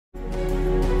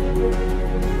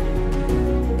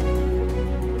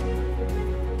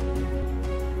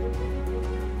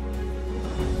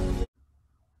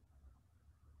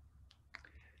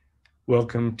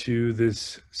Welcome to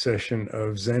this session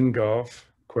of Zen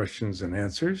Golf questions and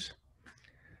answers.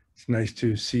 It's nice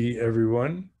to see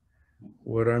everyone.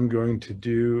 What I'm going to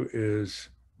do is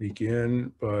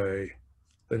begin by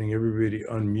letting everybody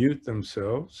unmute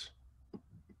themselves.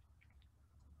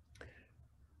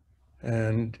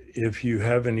 And if you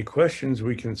have any questions,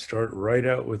 we can start right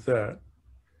out with that.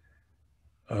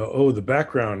 The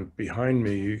background behind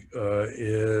me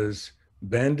is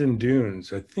Bandon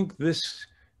Dunes. I think this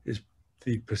is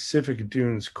the Pacific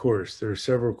Dunes course. There are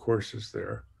several courses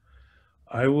there.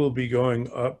 I will be going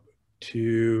up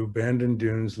to Bandon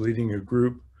Dunes, leading a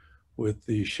group with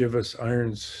the Chivas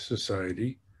Irons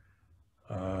Society.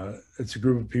 It's a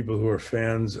group of people who are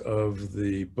fans of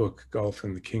the book Golf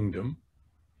in the Kingdom.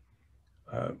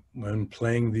 When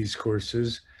playing these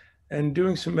courses and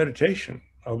doing some meditation.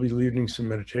 I'll be leading some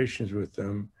meditations with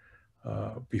them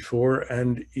before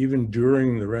and even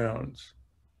during the rounds.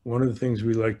 One of the things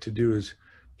we like to do is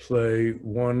play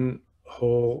one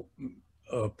hole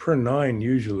per 9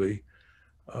 usually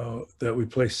that we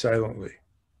play silently.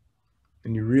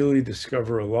 And you really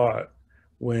discover a lot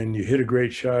when you hit a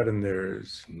great shot and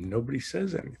nobody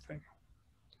says anything.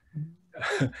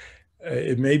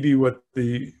 It may be what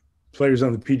the players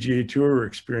on the PGA Tour were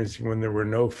experiencing when there were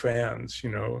no fans,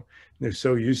 they're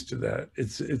so used to that.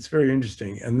 It's very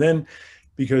interesting. And then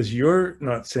because you're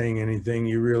not saying anything,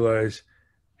 you realize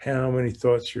how many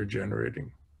thoughts you're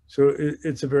generating. So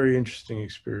it's a very interesting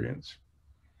experience.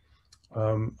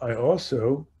 I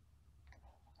also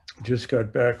just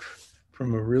got back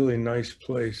from a really nice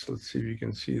place. Let's see if you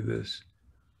can see this.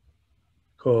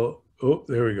 There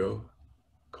we go.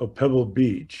 Called Pebble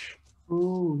Beach.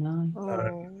 Oh,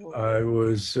 nice. I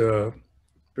was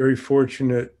very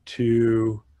fortunate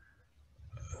to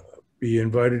be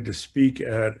invited to speak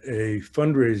at a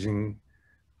fundraising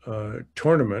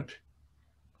tournament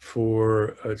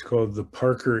for, it's called the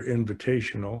Parker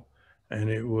Invitational, and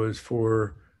it was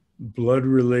for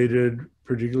blood-related,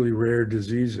 particularly rare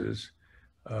diseases.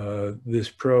 This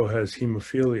pro has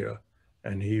hemophilia,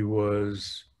 and he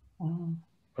was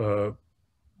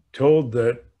told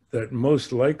that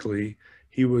most likely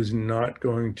he was not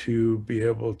going to be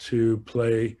able to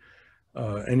play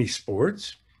any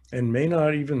sports and may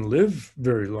not even live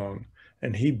very long.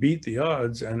 And he beat the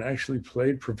odds and actually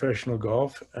played professional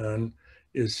golf and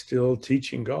is still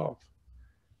teaching golf.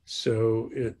 So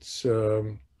it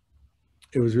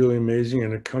was really amazing.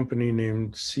 And a company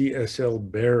named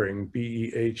CSL Behring,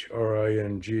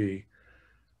 Behring,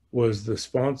 was the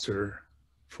sponsor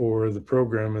for the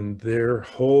program, and their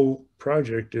whole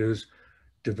project is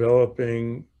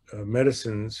developing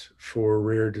medicines for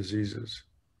rare diseases.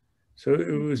 So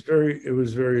it was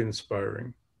very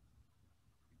inspiring.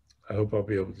 I hope I'll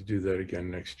be able to do that again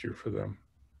next year for them.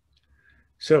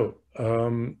 So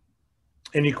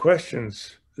any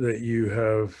questions that you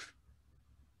have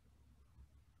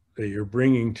that you're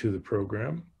bringing to the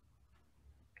program?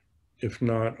 If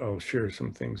not, I'll share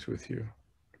some things with you.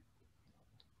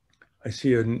 I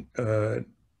see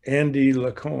Andy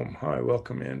Lacombe. Hi,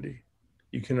 welcome, Andy.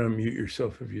 You can unmute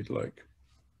yourself if you'd like.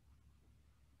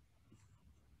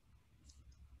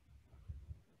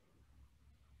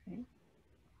 Okay.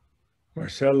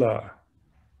 Marcella.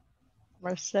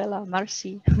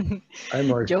 Marcy. Hi,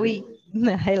 Marcy. Joey,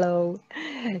 hello.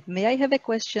 May I have a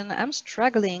question? I'm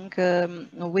struggling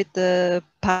with the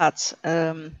putts.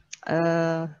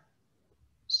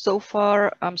 So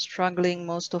far, I'm struggling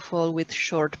most of all with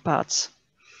short putts.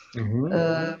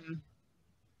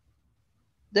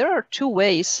 There are two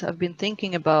ways I've been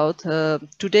thinking about.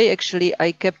 Today, actually,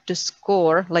 I kept the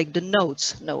score, like the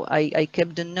notes. No, I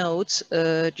kept the notes,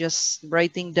 just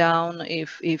writing down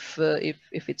if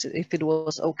it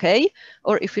was okay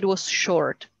or if it was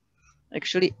short.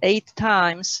 Actually, 8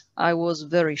 times I was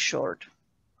very short.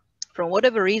 From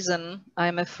whatever reason,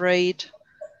 I'm afraid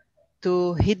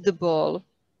to hit the ball,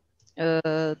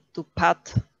 to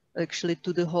putt actually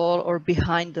to the hole or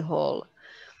behind the hole.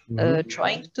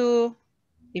 Trying to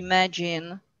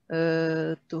imagine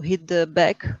to hit the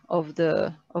back of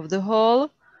the hole,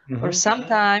 or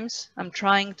sometimes I'm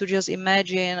trying to just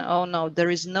imagine, oh no, there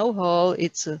is no hole.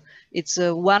 It's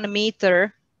 1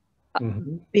 meter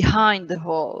behind the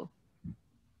hole,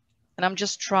 and I'm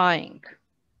just trying.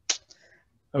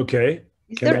 Okay.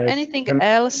 Is there anything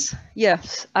else?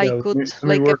 Yes, I could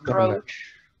like approach.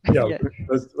 Yeah,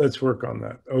 let's work on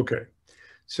that. Okay.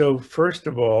 So first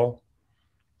of all,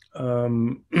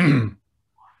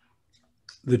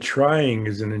 the trying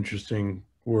is an interesting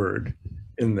word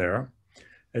in there,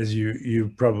 as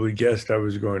you probably guessed I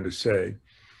was going to say.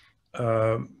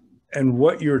 And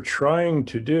what you're trying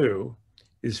to do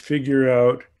is figure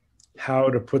out how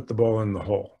to put the ball in the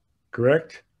hole.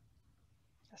 correct?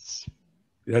 Yes.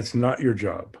 That's not your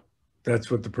job.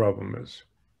 That's what the problem is.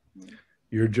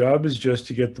 Your job is just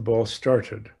to get the ball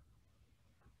started.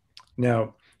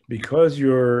 Now, because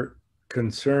you're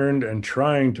concerned and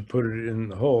trying to put it in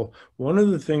the hole, one of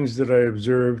the things that I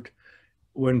observed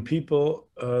when people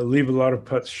leave a lot of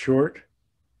putts short,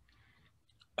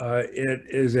 it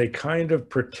is a kind of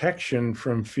protection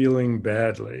from feeling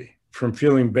badly, from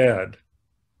feeling bad,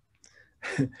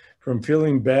 from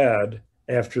feeling bad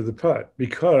after the putt.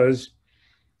 Because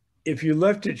if you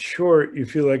left it short, you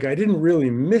feel like I didn't really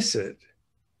miss it.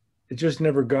 It just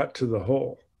never got to the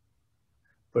hole.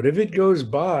 But if it goes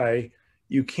by,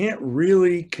 you can't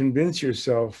really convince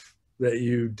yourself that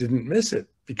you didn't miss it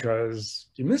because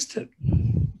you missed it.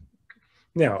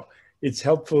 Now, it's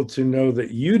helpful to know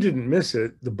that you didn't miss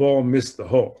it, the ball missed the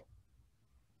hole.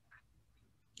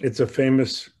 It's a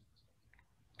famous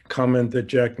comment that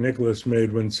Jack Nicklaus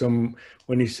made when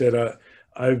he said,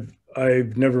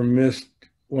 I've never missed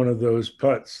one of those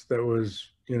putts that was,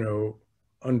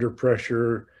 under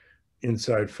pressure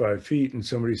inside 5 feet. And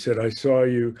somebody said, I saw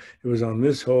you, it was on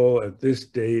this hole at this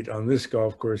date on this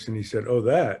golf course. And he said, oh,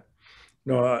 that?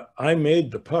 No, I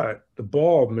made the putt, the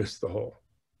ball missed the hole.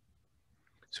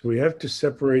 So we have to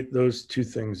separate those two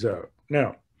things out.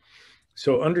 Now,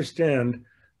 so understand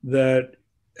that,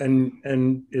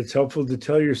 and it's helpful to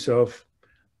tell yourself,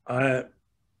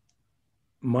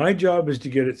 my job is to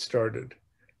get it started.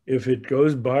 If it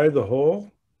goes by the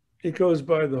hole, it goes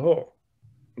by the hole.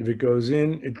 If it goes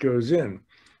in, it goes in.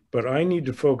 But I need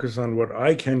to focus on what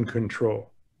I can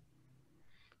control.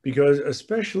 Because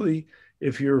especially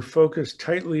if you're focused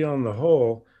tightly on the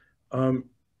hole,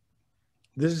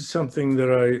 this is something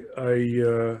that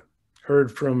I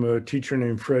heard from a teacher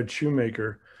named Fred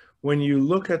Shoemaker. When you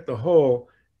look at the hole,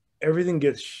 everything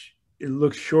it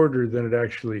looks shorter than it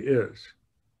actually is.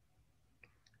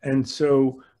 And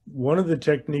so one of the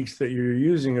techniques that you're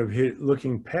using of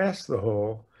looking past the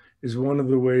hole is one of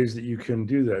the ways that you can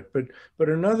do that. But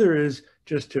another is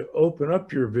just to open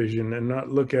up your vision and not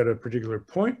look at a particular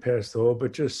point past the hole,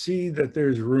 but just see that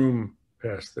there's room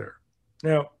past there.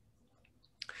 Now,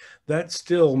 that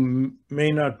still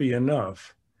may not be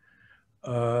enough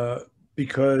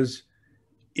because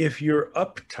if you're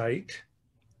uptight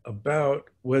about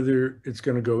whether it's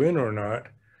going to go in or not,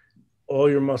 all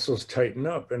your muscles tighten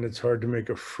up and it's hard to make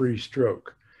a free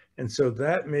stroke. And so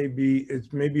that it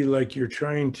may be like you're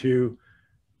trying to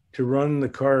run the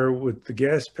car with the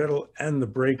gas pedal and the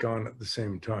brake on at the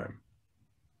same time.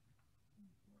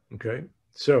 Okay,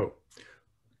 so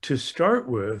to start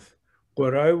with,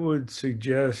 what I would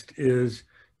suggest is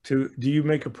do you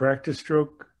make a practice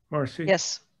stroke, Marcy?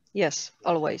 Yes,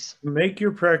 always. Make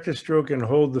your practice stroke and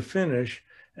hold the finish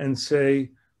and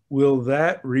say, will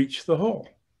that reach the hole?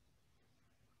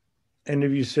 And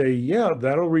if you say, yeah,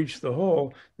 that'll reach the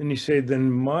hole, then you say,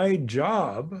 then my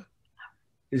job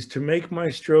is to make my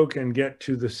stroke and get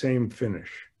to the same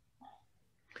finish.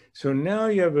 So now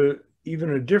you have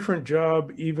even a different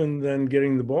job even than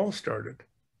getting the ball started.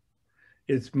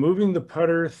 It's moving the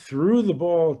putter through the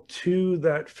ball to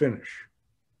that finish.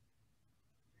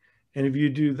 And if you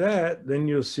do that, then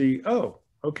you'll see, oh,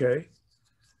 okay.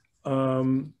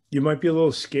 You might be a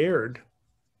little scared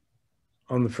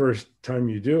on the first time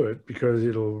you do it because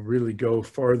it'll really go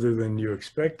farther than you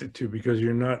expect it to because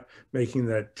you're not making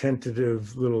that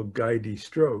tentative little guidey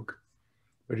stroke,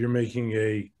 but you're making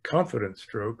a confident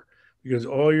stroke because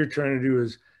all you're trying to do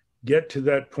is get to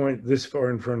that point this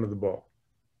far in front of the ball,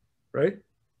 right?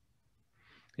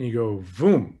 And you go,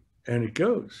 boom, and it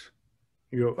goes.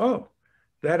 You go, oh,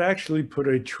 that actually put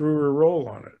a truer roll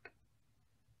on it.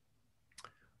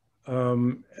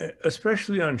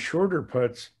 Especially on shorter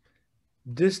putts,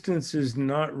 distance is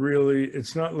not really,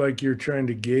 it's not like you're trying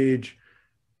to gauge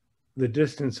the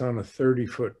distance on a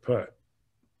 30-foot putt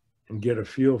and get a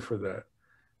feel for that.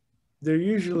 They're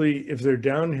usually, if they're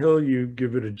downhill, you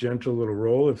give it a gentle little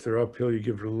roll. If they're uphill, you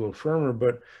give it a little firmer,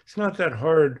 but it's not that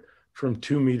hard from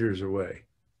 2 meters away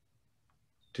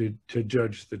to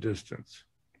judge the distance.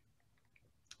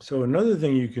 So another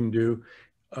thing you can do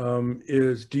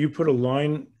is, do you put a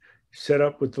line set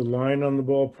up with the line on the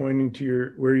ball pointing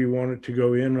to where you want it to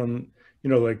go in on,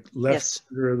 like left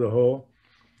quarter of the hole?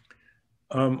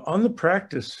 On the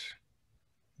practice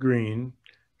green,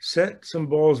 set some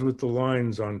balls with the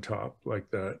lines on top like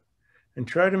that and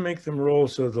try to make them roll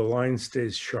so the line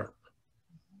stays sharp.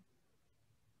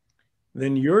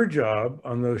 Then your job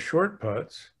on those short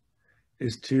putts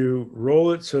is to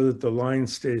roll it so that the line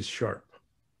stays sharp.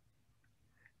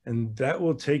 And that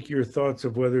will take your thoughts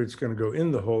of whether it's going to go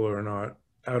in the hole or not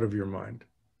out of your mind.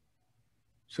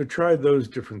 So try those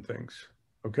different things,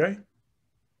 okay?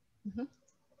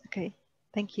 Okay,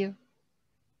 thank you.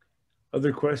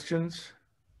 Other questions?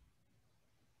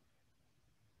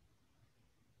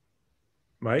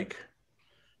 Mike?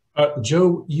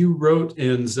 Joe, you wrote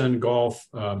in Zen Golf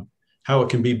how it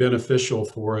can be beneficial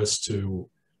for us to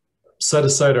set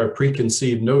aside our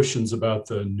preconceived notions about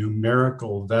the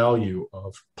numerical value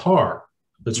of par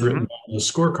that's written on the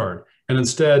scorecard, and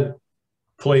instead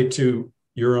play to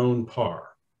your own par,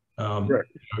 Right.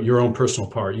 your own personal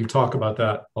par. You talk about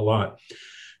that a lot.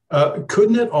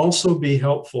 Couldn't it also be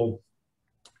helpful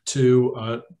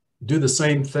to do the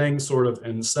same thing sort of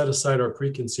and set aside our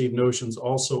preconceived notions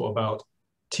also about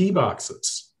tee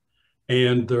boxes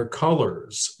and their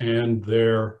colors and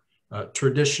their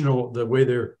the way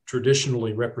they're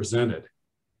traditionally represented?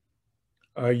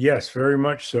 Yes, very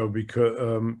much so,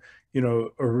 because,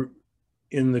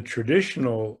 in the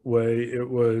traditional way, it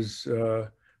was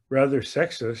rather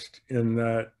sexist in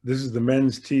that this is the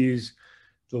men's tees,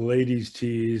 the ladies'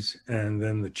 tees, and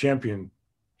then the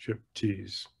championship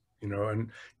tees,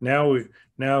 and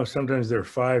now sometimes there are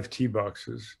 5 tee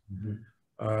boxes.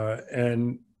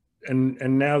 And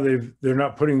now they're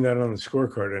not putting that on the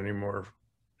scorecard anymore,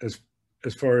 as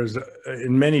far as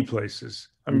in many places.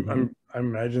 I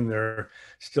imagine there are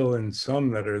still in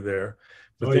some that are there,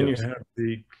 but then yes. you have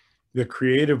the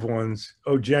creative ones.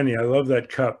 Oh, Jenny, I love that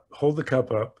cup. Hold the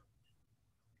cup up.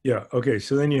 Yeah. Okay.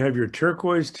 So then you have your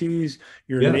turquoise tees,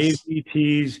 your navy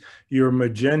tees, your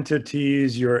magenta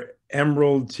tees, your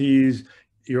emerald tees,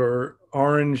 your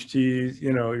orange tees,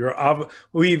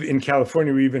 in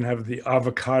California, we even have the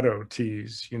avocado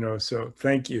tees, so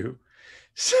thank you.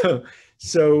 So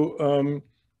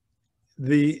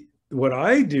what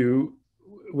I do,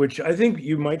 which I think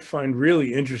you might find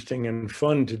really interesting and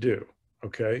fun to do,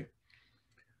 okay?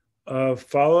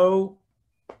 Follow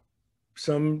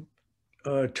some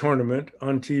tournament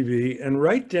on TV and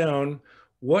write down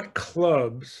what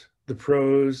clubs the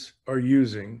pros are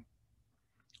using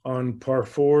on par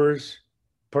 4s,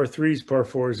 par 3s, par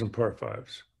 4s, and par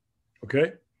 5s.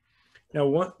 Okay? Now,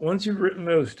 once you've written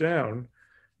those down,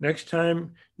 next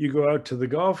time you go out to the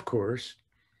golf course,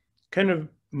 kind of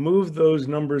move those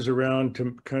numbers around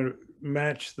to kind of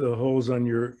match the holes on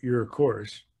your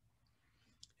course.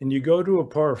 And you go to a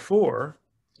par 4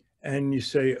 and you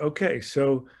say, okay,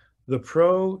 so the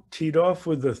pro teed off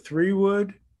with a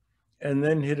 3-wood and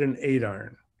then hit an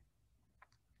 8-iron.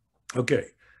 Okay,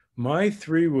 my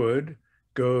 3-wood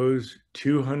goes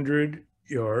 200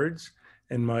 yards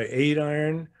and my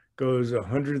 8-iron goes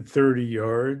 130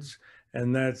 yards,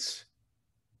 and that's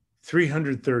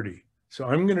 330. So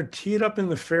I'm going to tee it up in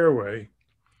the fairway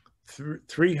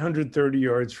 330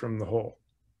 yards from the hole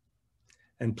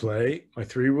and play my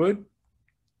 3-wood,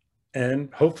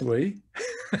 and hopefully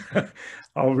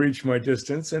I'll reach my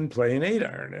distance and play an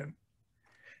 8-iron in,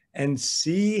 and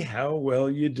see how well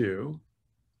you do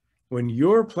when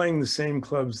you're playing the same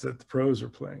clubs that the pros are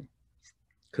playing.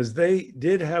 Because they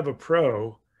did have a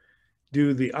pro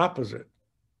do the opposite.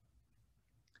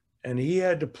 And he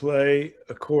had to play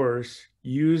a course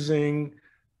using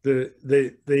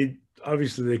they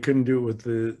obviously they couldn't do it with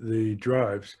the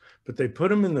drives, but they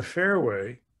put him in the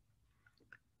fairway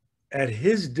at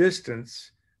his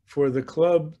distance for the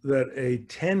club that a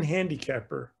 10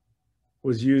 handicapper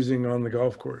was using on the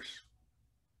golf course.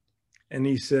 And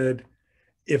he said,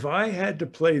 if I had to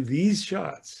play these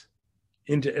shots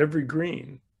into every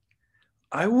green,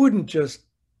 I wouldn't just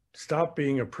stop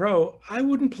being a pro, I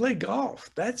wouldn't play golf.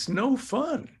 That's no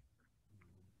fun.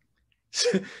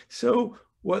 So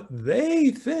what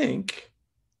they think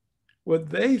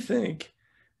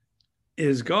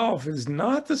is golf is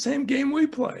not the same game we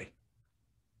play.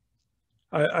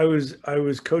 I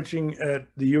was coaching at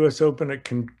the U.S. Open at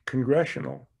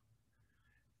Congressional,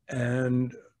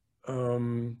 and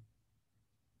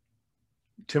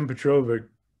Tim Petrovic,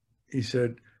 he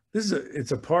said,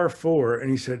 it's a par 4, and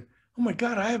he said, oh my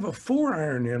God, I have a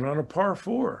 4-iron in on a par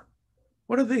 4.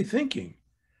 What are they thinking?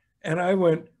 And I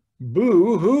went,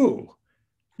 boo hoo,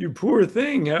 you poor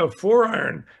thing, have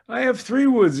 4-iron. I have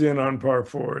 3-woods in on par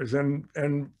 4s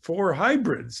and 4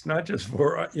 hybrids, not just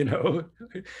 4,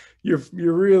 you're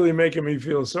really making me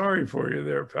feel sorry for you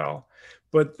there, pal.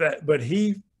 But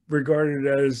he regarded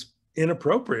it as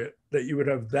inappropriate that you would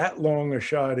have that long a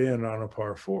shot in on a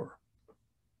par 4.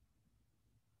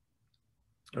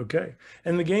 Okay.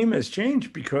 And the game has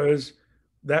changed because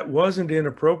that wasn't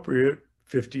inappropriate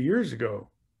 50 years ago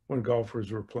when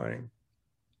golfers were playing.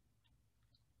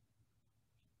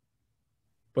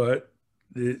 But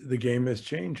the game has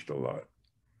changed a lot.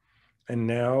 And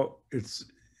now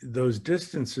those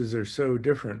distances are so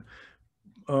different.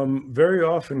 Very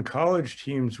often college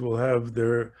teams will have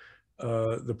their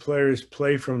the players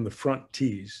play from the front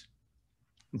tees.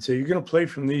 And so you're going to play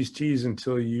from these tees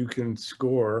until you can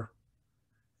score,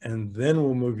 and then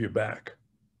we'll move you back.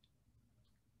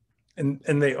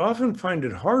 And they often find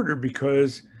it harder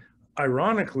because,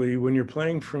 ironically, when you're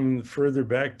playing from further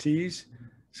back tees,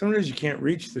 sometimes you can't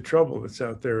reach the trouble that's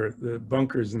out there, the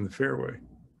bunkers in the fairway.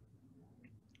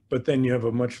 But then you have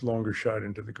a much longer shot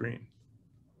into the green.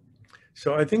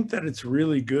 So I think that it's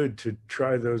really good to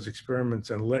try those experiments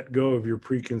and let go of your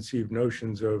preconceived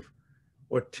notions of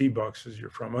what tee boxes you're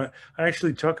from. I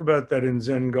actually talk about that in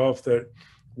Zen Golf, that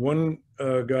one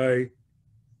guy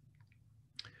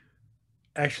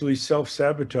actually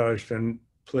self-sabotaged and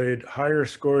played higher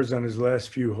scores on his last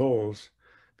few holes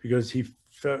because he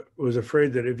was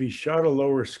afraid that if he shot a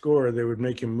lower score, they would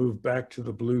make him move back to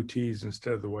the blue tees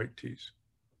instead of the white tees.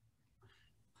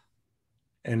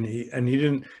 And he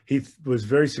was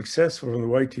very successful from the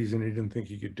white tees, and he didn't think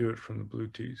he could do it from the blue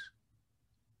tees.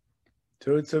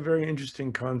 So it's a very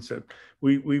interesting concept.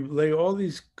 We lay all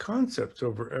these concepts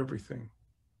over everything.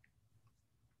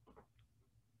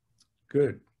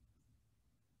 Good.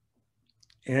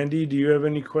 Andy, do you have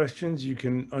any questions? You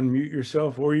can unmute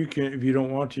yourself, or you can, if you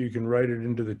don't want to, you can write it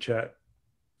into the chat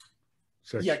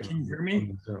section. Yeah, can you hear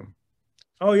me? Zoom.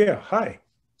 Oh yeah, hi.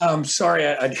 Sorry,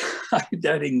 I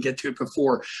didn't get to it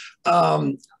before.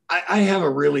 I have a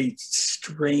really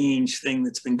strange thing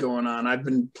that's been going on. I've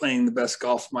been playing the best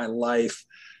golf of my life,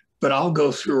 but I'll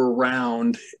go through a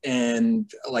round,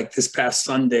 and like this past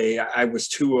Sunday, I was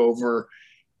 2 over,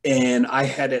 and I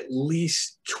had at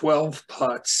least 12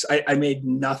 putts. I made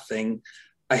nothing.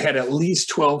 I had at least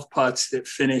 12 putts that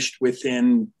finished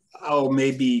within,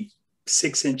 maybe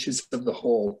 6 inches of the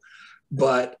hole.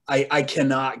 But I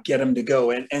cannot get them to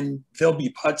go. And there'll be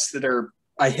putts that are,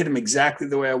 I hit them exactly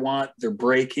the way I want. They're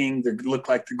breaking. They look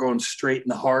like they're going straight in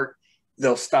the heart.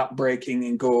 They'll stop breaking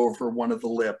and go over one of the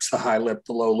lips, the high lip,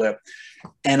 the low lip.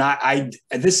 And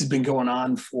this has been going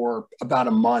on for about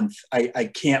a month.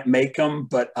 I can't make them,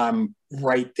 but I'm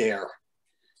right there.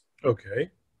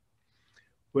 Okay.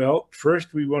 Well,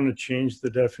 first we want to change the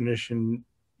definition.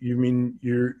 You mean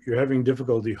you're having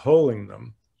difficulty holing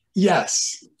them?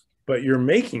 Yes. But you're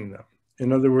making them.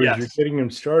 In other words, Yes. You're getting them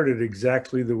started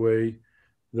exactly the way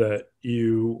that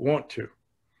you want to.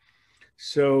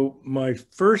 So my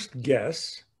first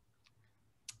guess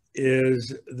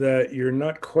is that you're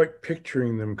not quite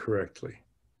picturing them correctly.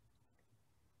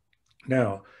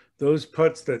 Now, those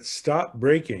putts that stop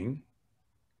breaking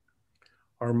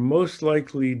are most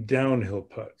likely downhill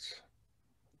putts.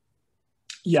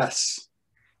 Yes.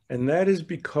 And that is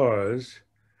because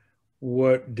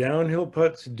what downhill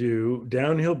putts do,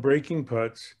 downhill breaking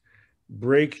putts,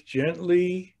 break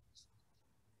gently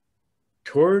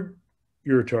toward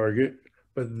your target,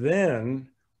 but then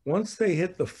once they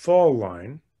hit the fall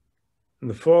line, and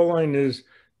the fall line is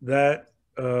that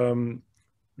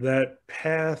that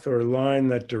path or line,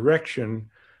 that direction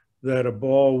that a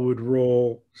ball would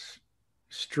roll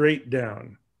straight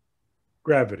down,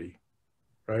 gravity,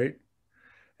 right?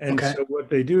 And Okay. so what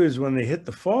they do is when they hit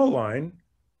the fall line,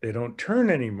 they don't turn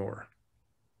anymore.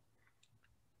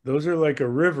 Those are like a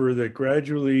river that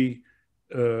gradually,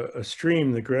 a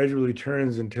stream that gradually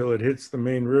turns until it hits the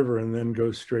main river and then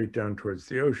goes straight down towards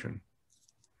the ocean.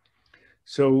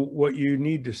 So what you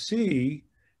need to see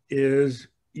is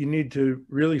you need to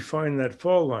really find that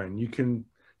fall line. You can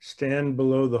stand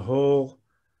below the hole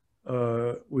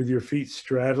with your feet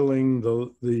straddling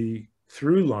the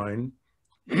through line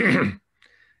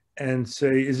and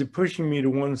say, is it pushing me to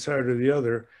one side or the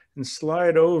other? And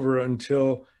slide over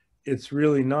until it's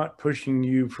really not pushing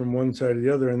you from one side or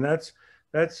the other. And that's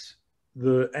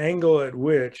the angle at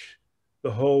which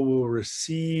the hole will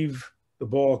receive the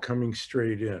ball coming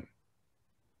straight in.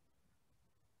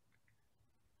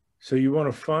 So you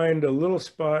want to find a little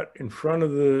spot in front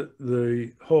of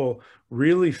the hole.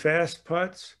 Really fast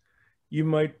putts, you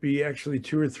might be actually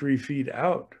 2 or 3 feet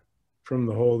out from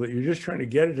the hole, that you're just trying to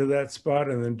get it to that spot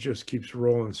and then just keeps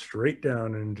rolling straight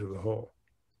down into the hole.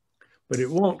 But it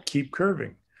won't keep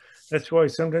curving. That's why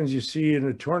sometimes you see in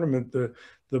a tournament, the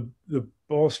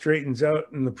ball straightens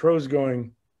out and the pros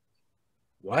going,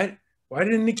 why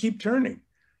didn't it keep turning?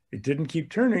 It didn't keep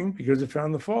turning because it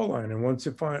found the fall line. And once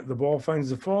the ball finds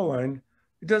the fall line,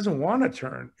 it doesn't want to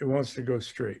turn. It wants to go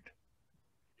straight.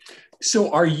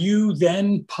 So are you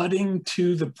then putting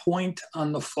to the point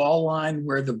on the fall line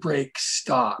where the break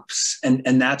stops?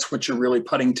 And that's what you're really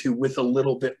putting to, with a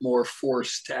little bit more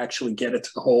force to actually get it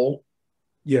to the hole?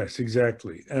 Yes,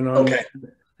 exactly. And Okay.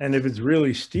 And if it's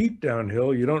really steep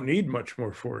downhill, you don't need much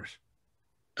more force.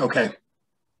 Okay.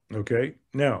 Okay.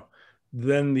 Now,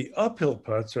 then the uphill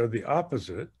putts are the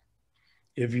opposite.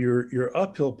 if your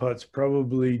uphill putts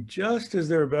probably just as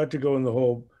they're about to go in the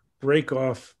hole, break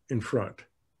off in front.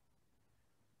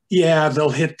 Yeah, they'll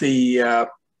hit the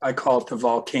I call it the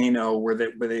volcano where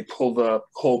they pull the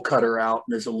hole cutter out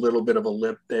and there's a little bit of a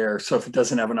lip there. So if it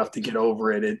doesn't have enough to get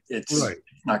over it, it's Right.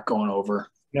 not going over.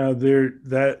 Now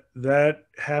that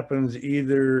happens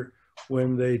either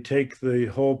when they take the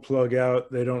hole plug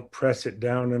out, they don't press it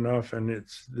down enough, and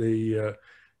it's the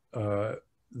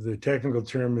technical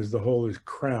term is the hole is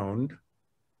crowned,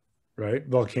 right?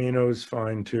 Volcano is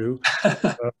fine too.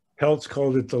 Peltz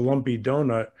called it the lumpy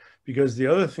donut, because the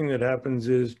other thing that happens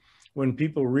is when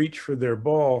people reach for their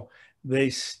ball, they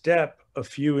step a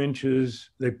few inches,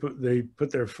 they put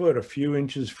their foot a few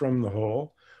inches from the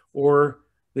hole, or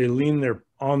they lean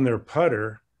on their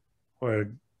putter. Well, a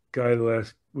guy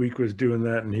last week was doing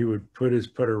that, and he would put his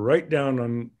putter right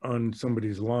down on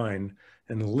somebody's line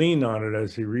and lean on it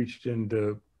as he reached in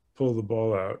to pull the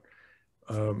ball out.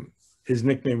 His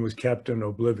nickname was Captain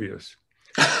Oblivious.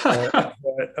 But,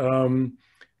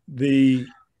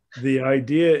 the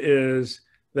idea is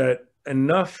that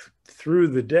enough through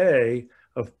the day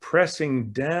of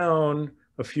pressing down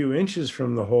a few inches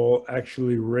from the hole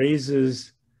actually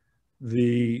raises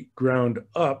the ground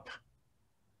up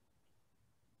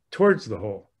towards the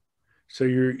hole. So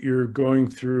you're going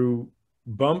through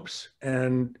bumps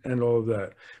and all of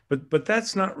that. But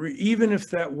that's not even if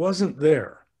that wasn't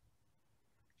there.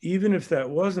 Even if that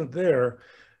wasn't there,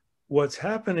 what's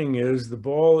happening is the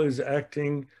ball is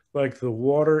acting like the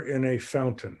water in a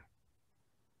fountain.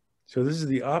 So this is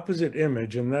the opposite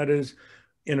image, and that is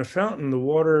in a fountain, the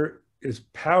water is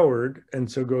powered and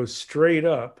so goes straight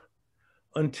up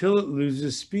until it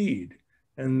loses speed.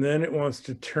 And then it wants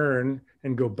to turn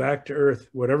and go back to earth,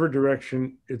 whatever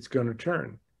direction it's going to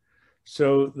turn.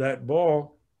 So that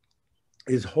ball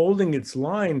is holding its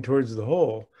line towards the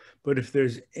hole, but if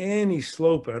there's any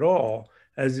slope at all,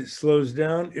 as it slows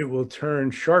down, it will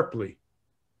turn sharply.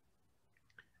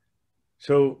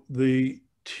 So the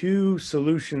two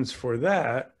solutions for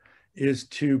that is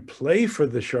to play for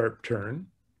the sharp turn,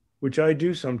 which I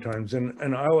do sometimes,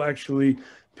 and I'll actually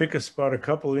pick a spot a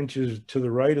couple inches to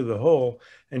the right of the hole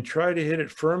and try to hit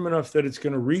it firm enough that it's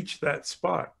going to reach that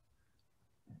spot,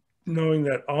 knowing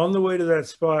that on the way to that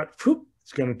spot, whoop,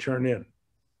 it's going to turn in.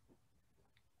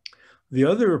 The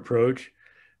other approach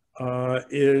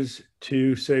is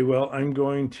to say, well, I'm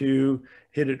going to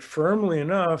hit it firmly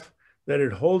enough that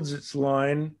it holds its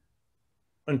line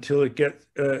until it gets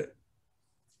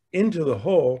into the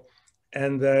hole,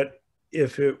 and that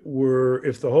if the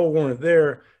hole weren't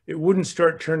there, it wouldn't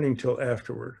start turning till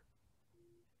afterward.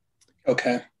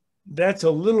 Okay. That's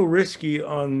a little risky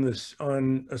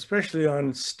especially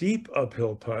on steep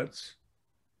uphill putts,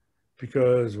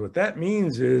 because what that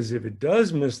means is if it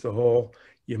does miss the hole,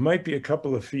 you might be a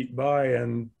couple of feet by,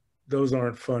 and those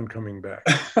aren't fun coming back.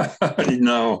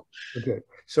 No. Okay.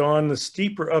 So on the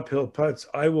steeper uphill putts,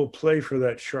 I will play for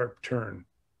that sharp turn.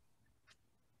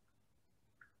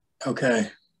 Okay.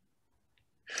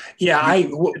 Yeah, a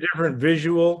different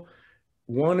visual.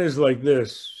 One is like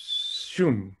this,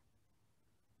 shoom,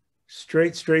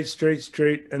 straight, straight, straight,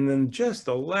 straight, and then just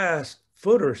the last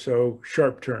foot or so,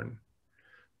 sharp turn.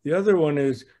 The other one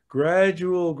is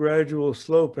gradual, gradual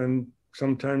slope, and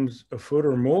sometimes a foot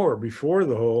or more before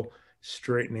the hole,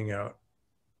 straightening out.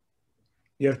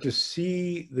 You have to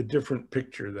see the different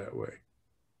picture that way.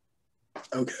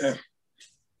 Okay.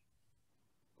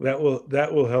 That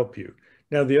will help you.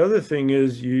 Now, the other thing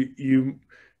is you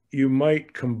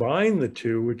might combine the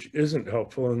two, which isn't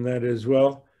helpful, and that is,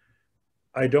 well,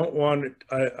 I don't want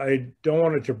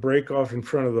it to break off in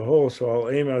front of the hole, so I'll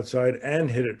aim outside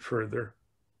and hit it further.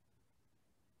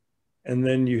 And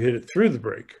then you hit it through the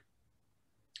break.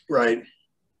 Right.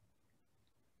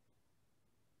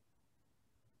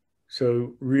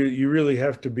 So you really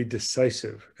have to be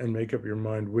decisive and make up your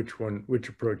mind which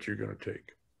approach you're going to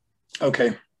take.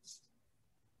 Okay.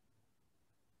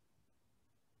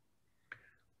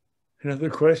 Another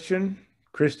question?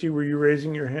 Christy, were you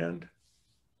raising your hand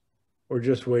or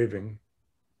just waving?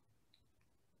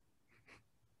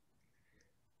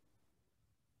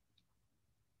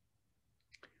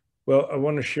 Well, I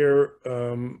want to share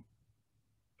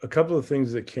a couple of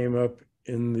things that came up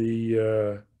in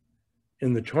the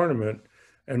tournament,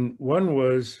 and one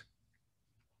was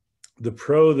the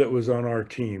pro that was on our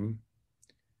team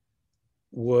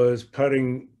was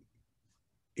putting.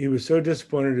 He was so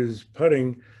disappointed in his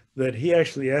putting that he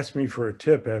actually asked me for a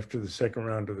tip after the second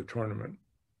round of the tournament.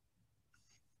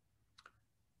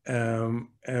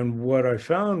 And what I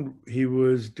found he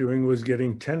was doing was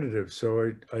getting tentative.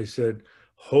 So I said,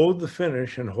 hold the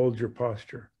finish and hold your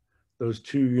posture. Those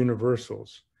two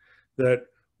universals that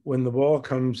when the ball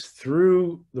comes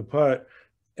through the putt,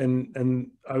 and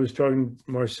I was talking,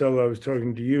 Marcelo, I was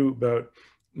talking to you about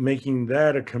making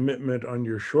that a commitment on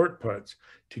your short putts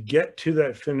to get to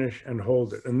that finish and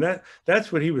hold it. And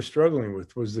that's what he was struggling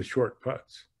with, was the short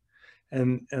putts.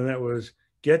 And that was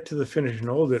get to the finish and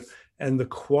hold it. And the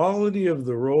quality of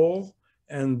the roll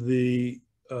and the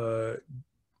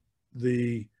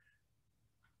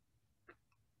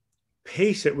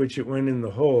pace at which it went in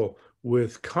the hole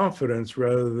with confidence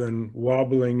rather than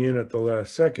wobbling in at the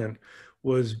last second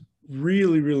was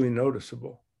really, really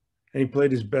noticeable. And he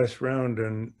played his best round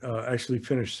and actually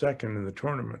finished second in the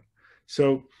tournament.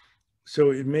 So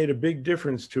it made a big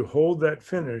difference to hold that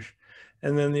finish.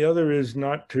 And then the other is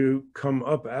not to come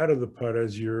up out of the putt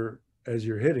as you're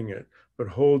hitting it, but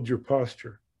hold your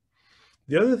posture.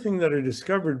 The other thing that I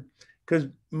discovered, because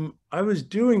I was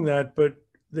doing that, but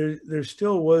there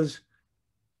still was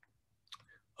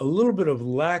a little bit of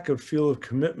lack of feel of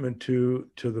commitment to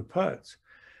the putts.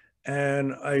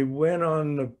 And I went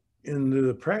into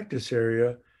the practice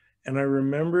area, and I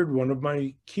remembered one of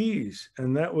my keys,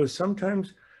 and that was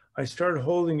sometimes I started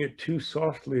holding it too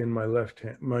softly in my left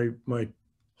hand, my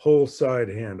whole side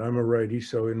hand. I'm a righty,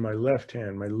 so in my left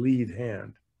hand, my lead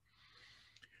hand.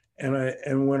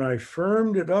 And when I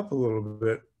firmed it up a little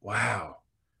bit, wow,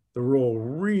 the roll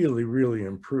really, really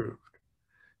improved.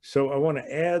 So I want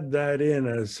to add that in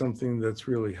as something that's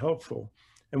really helpful.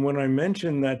 And when I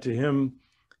mentioned that to him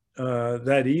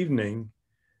that evening,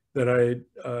 that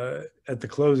at the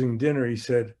closing dinner, he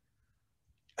said,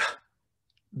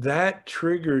 that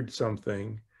triggered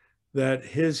something that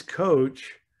his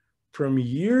coach from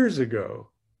years ago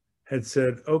had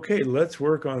said, okay, let's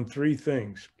work on 3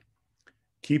 things.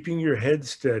 Keeping your head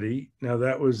steady. Now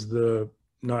that was the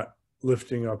not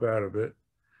lifting up out of it.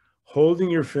 Holding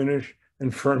your finish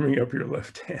and firming up your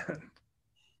left hand.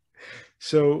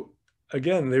 So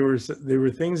again, they were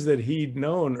things that he'd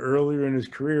known earlier in his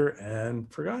career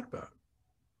and forgot about.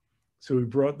 So we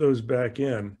brought those back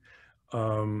in.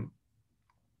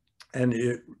 And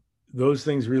those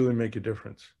things really make a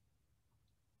difference.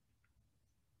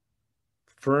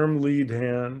 Firm lead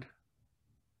hand,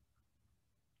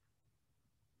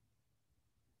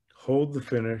 hold the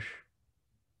finish,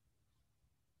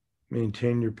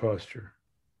 maintain your posture.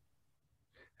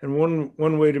 And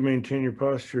one way to maintain your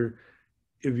posture,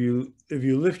 if you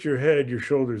lift your head, your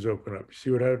shoulders open up. You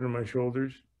see what happened to my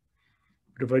shoulders?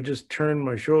 But if I just turn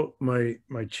my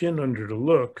chin under to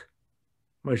look,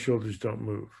 my shoulders don't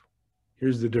move.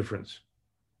 Here's the difference.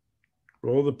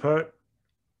 Roll the putt,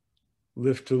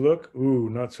 lift to look,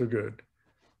 ooh, not so good.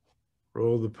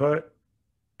 Roll the putt,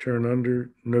 turn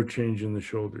under, no change in the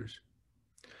shoulders.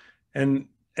 And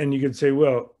you could say,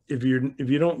 well, if you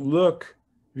don't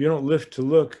lift to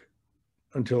look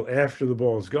until after the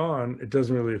ball's gone, it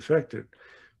doesn't really affect it.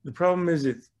 The problem is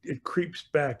it creeps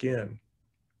back in,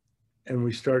 and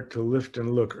we start to lift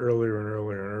and look earlier and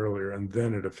earlier and earlier, and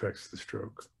then it affects the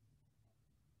stroke.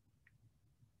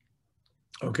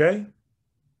 Okay?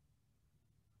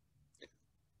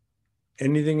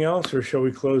 Anything else, or shall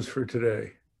we close for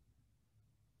today?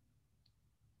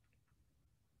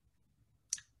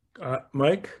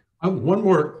 Mike? One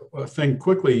more thing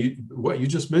quickly, what you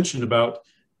just mentioned about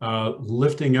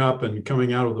lifting up and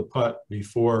coming out of the putt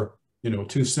before,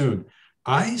 too soon.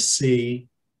 I see,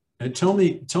 and tell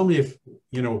me if,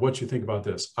 what you think about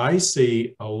this. I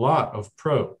see a lot of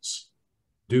pros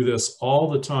do this all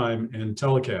the time in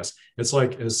telecasts. It's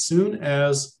like as soon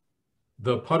as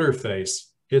the putter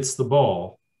face hits the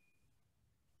ball,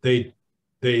 they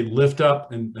lift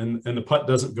up and the putt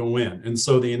doesn't go in. And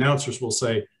so the announcers will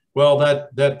say, well,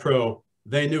 that pro,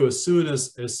 they knew as soon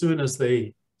as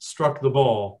they struck the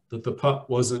ball that the putt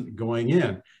wasn't going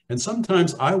in. And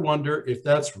sometimes I wonder if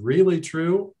that's really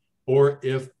true, or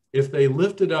if they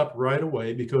lifted up right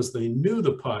away because they knew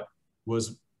the putt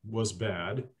was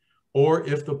bad, or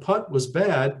if the putt was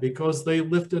bad because they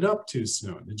lifted up too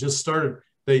soon. It just started,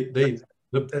 the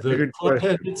club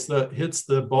head hits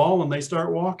the ball and they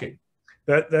start walking.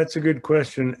 That's a good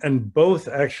question, and both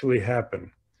actually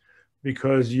happen,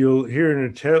 because you'll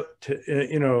hear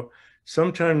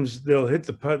sometimes they'll hit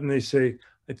the putt and they say,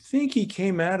 I think he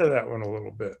came out of that one a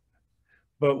little bit.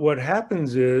 But what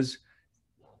happens is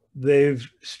they've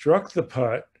struck the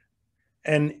putt,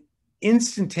 and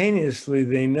instantaneously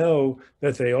they know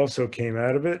that they also came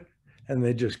out of it, and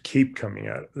they just keep coming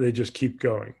out. They just keep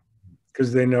going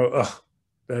because they know, oh,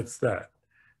 that's that,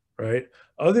 right?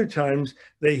 Other times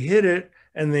they hit it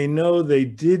and they know they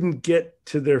didn't get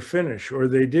to their finish, or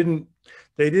they didn't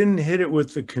hit it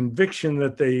with the conviction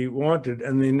that they wanted,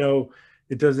 and they know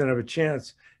it doesn't have a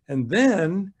chance. And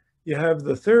then you have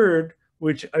the third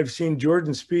which I've seen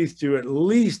Jordan Spieth do at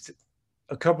least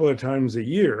a couple of times a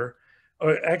year,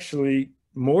 or actually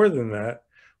more than that,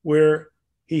 where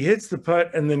he hits the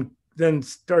putt and then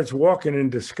starts walking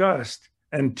in disgust,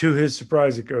 and to his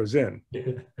surprise, it goes in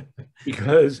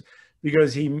because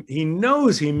he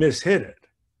knows he mishit it,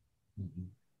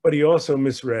 but he also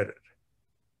misread it,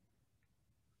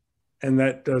 and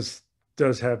that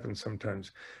does happen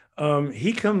sometimes.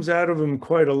 He comes out of him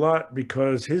quite a lot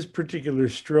because his particular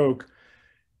stroke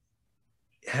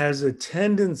has a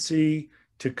tendency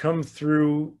to come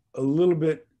through a little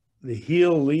bit the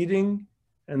heel leading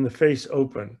and the face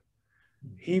open.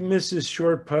 He misses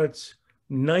short putts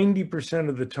 90%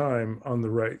 of the time on the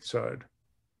right side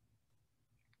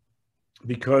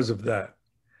because of that.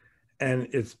 And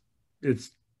it's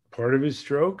part of his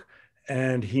stroke,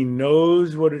 and he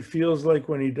knows what it feels like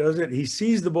when he does it. He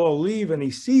sees the ball leave, and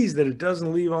he sees that it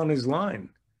doesn't leave on his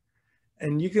line.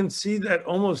 And you can see that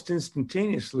almost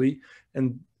instantaneously,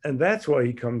 and that's why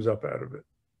he comes up out of it.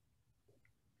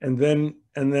 And then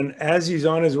as he's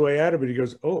on his way out of it, he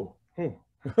goes, oh,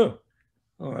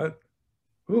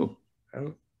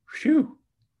 phew.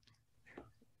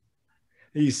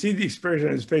 You see the expression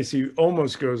on his face. He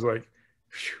almost goes like,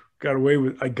 phew,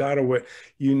 I got away.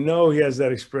 You know, he has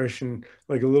that expression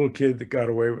like a little kid that got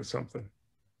away with something.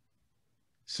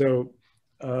 So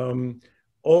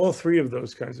all three of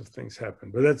those kinds of things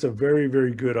happen, but that's a very,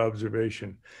 very good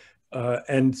observation.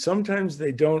 And sometimes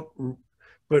they don't,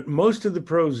 but most of the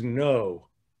pros know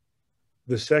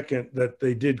the second that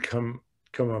they did come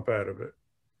up out of it.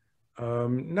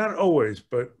 Not always,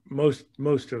 but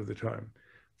most of the time.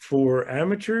 For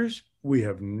amateurs, we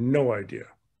have no idea.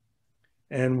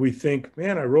 And we think,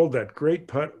 man, I rolled that great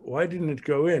putt. Why didn't it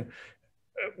go in?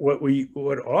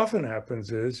 What often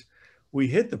happens is we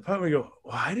hit the putt and we go,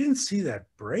 well, I didn't see that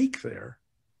break there.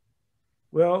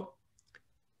 Well,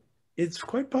 it's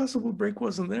quite possible the break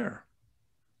wasn't there.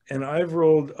 And I've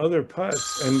rolled other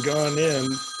putts and gone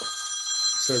in.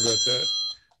 Sorry about that.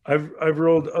 I've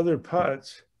rolled other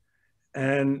putts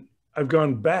and I've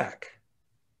gone back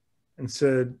and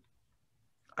said,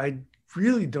 I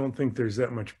really don't think there's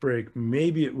that much break.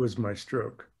 Maybe it was my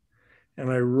stroke.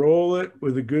 And I roll it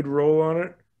with a good roll on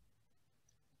it.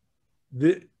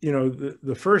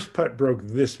 The first putt broke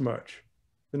this much.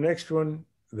 The next one,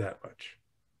 that much.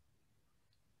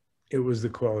 It was the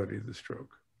quality of the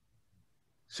stroke.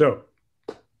 So,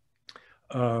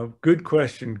 good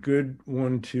question. Good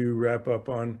one to wrap up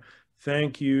on.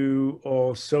 Thank you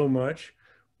all so much.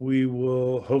 We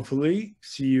will hopefully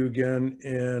see you again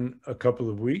in a couple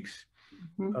of weeks.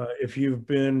 If you've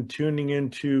been tuning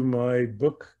into my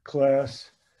book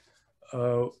class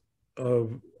on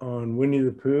Winnie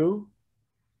the Pooh,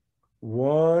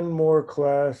 one more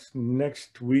class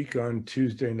next week on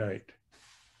Tuesday night.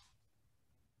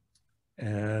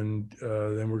 And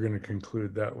then we're going to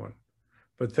conclude that one.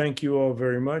 But thank you all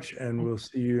very much, and we'll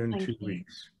see you in 2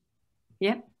 weeks.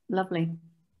 Yep, lovely.